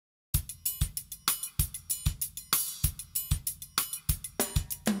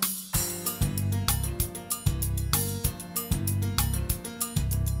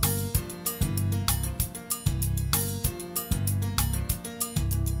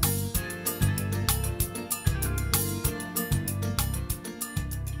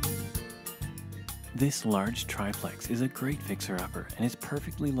This large triplex is a great fixer-upper and is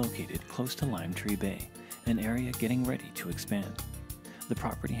perfectly located close to Limetree Bay, an area getting ready to expand. The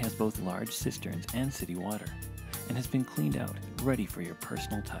property has both large cisterns and city water, and has been cleaned out, ready for your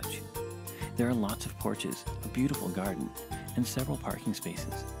personal touch. There are lots of porches, a beautiful garden, and several parking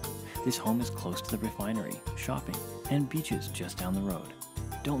spaces. This home is close to the refinery, shopping, and beaches just down the road.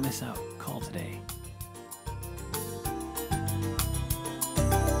 Don't miss out. Call today.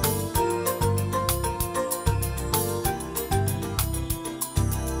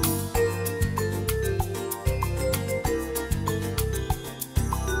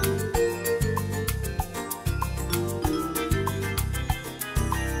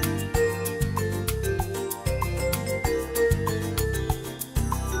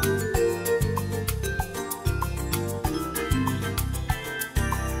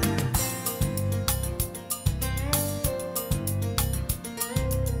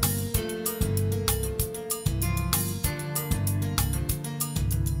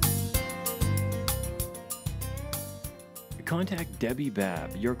 Contact Debbie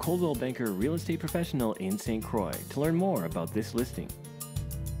Babb, your Coldwell Banker real estate professional in St. Croix, to learn more about this listing.